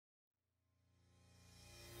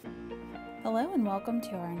Hello and welcome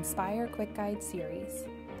to our Inspire Quick Guide series.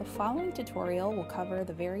 The following tutorial will cover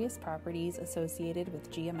the various properties associated with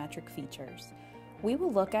geometric features. We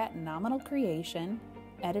will look at nominal creation,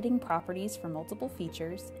 editing properties for multiple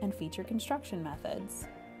features, and feature construction methods.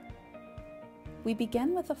 We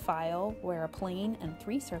begin with a file where a plane and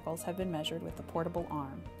 3 circles have been measured with a portable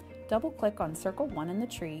arm. Double-click on Circle 1 in the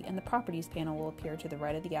tree and the Properties panel will appear to the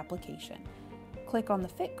right of the application. Click on the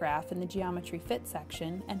Fit graph in the Geometry Fit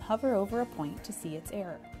section and hover over a point to see its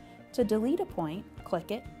error. To delete a point,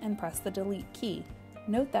 click it and press the Delete key.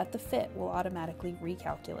 Note that the fit will automatically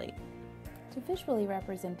recalculate. To visually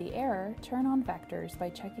represent the error, turn on vectors by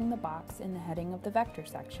checking the box in the heading of the Vector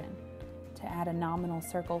section. To add a nominal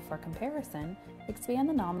circle for comparison, expand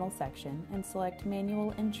the Nominal section and select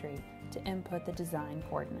Manual Entry to input the design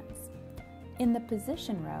coordinates. In the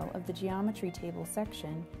Position row of the Geometry Table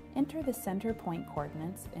section, enter the center point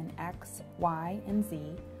coordinates in X, Y, and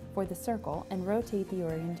Z for the circle and rotate the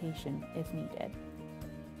orientation if needed.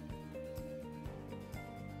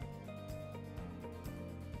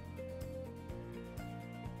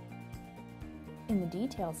 In the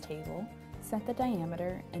Details table, set the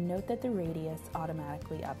diameter and note that the radius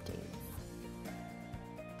automatically updates.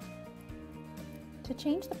 To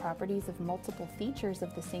change the properties of multiple features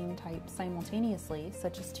of the same type simultaneously,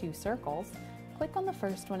 such as 2 circles, click on the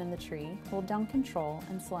first one in the tree, hold down Control,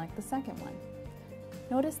 and select the second one.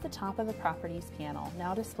 Notice the top of the Properties panel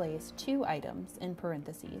now displays 2 items in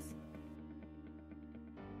parentheses.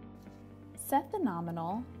 Set the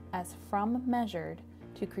nominal as From Measured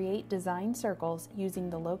to create design circles using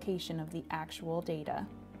the location of the actual data.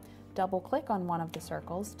 Double-click on one of the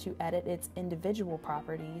circles to edit its individual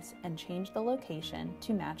properties and change the location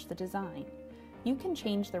to match the design. You can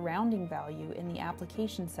change the rounding value in the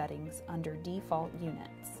application settings under Default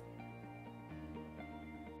Units.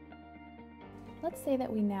 Let's say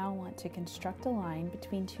that we now want to construct a line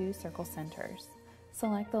between 2 circle centers.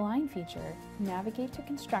 Select the line feature, navigate to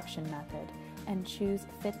Construction Method, and choose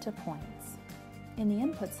Fit to Points. In the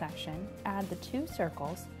Input section, add the 2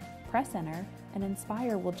 circles, press Enter, and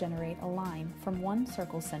Inspire will generate a line from one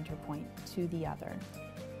circle center point to the other.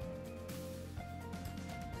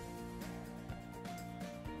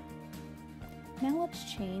 Now let's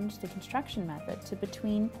change the construction method to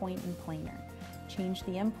Between Point and Planar. Change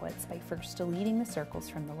the inputs by first deleting the circles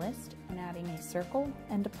from the list and adding a circle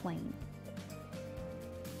and a plane.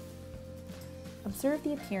 Observe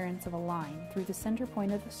the appearance of a line through the center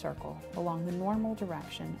point of the circle along the normal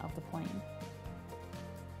direction of the plane.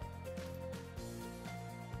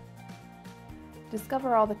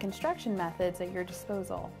 Discover all the construction methods at your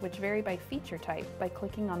disposal, which vary by feature type by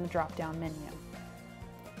clicking on the drop-down menu.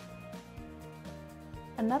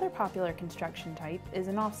 Another popular construction type is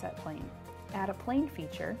an offset plane. Add a plane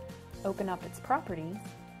feature, open up its properties,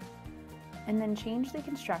 and then change the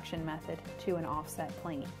construction method to an offset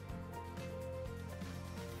plane.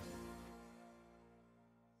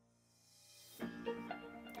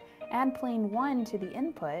 Add plane 1 to the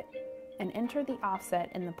input and enter the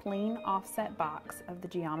offset in the Plane Offset box of the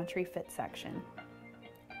Geometry Fit section.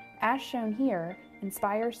 As shown here,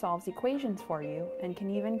 Inspire solves equations for you and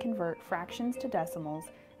can even convert fractions to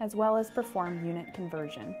decimals as well as perform unit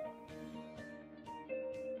conversion.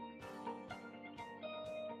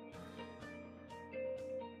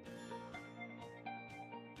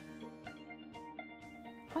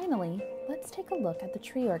 Finally, let's take a look at the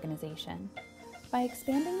tree organization. By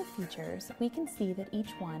expanding the features, we can see that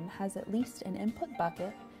each one has at least an input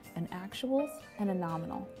bucket, an actuals, and a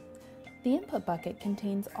nominal. The input bucket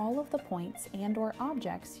contains all of the points and/or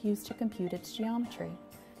objects used to compute its geometry.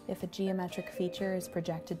 If a geometric feature is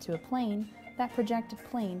projected to a plane, that projected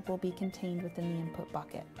plane will be contained within the input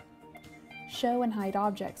bucket. Show and hide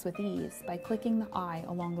objects with ease by clicking the eye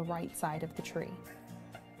along the right side of the tree.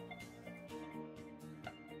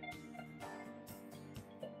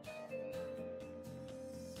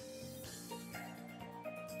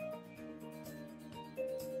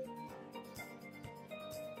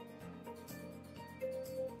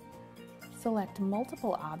 Select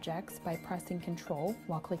multiple objects by pressing Ctrl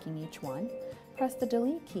while clicking each one. Press the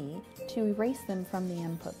Delete key to erase them from the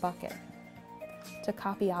input bucket. To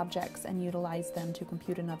copy objects and utilize them to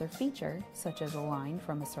compute another feature, such as a line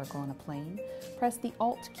from a circle and a plane, press the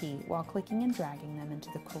Alt key while clicking and dragging them into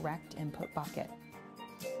the correct input bucket.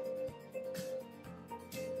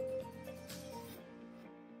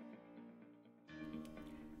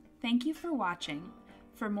 Thank you for watching.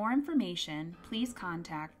 For more information, please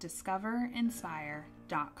contact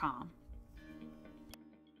discoverinspire.com.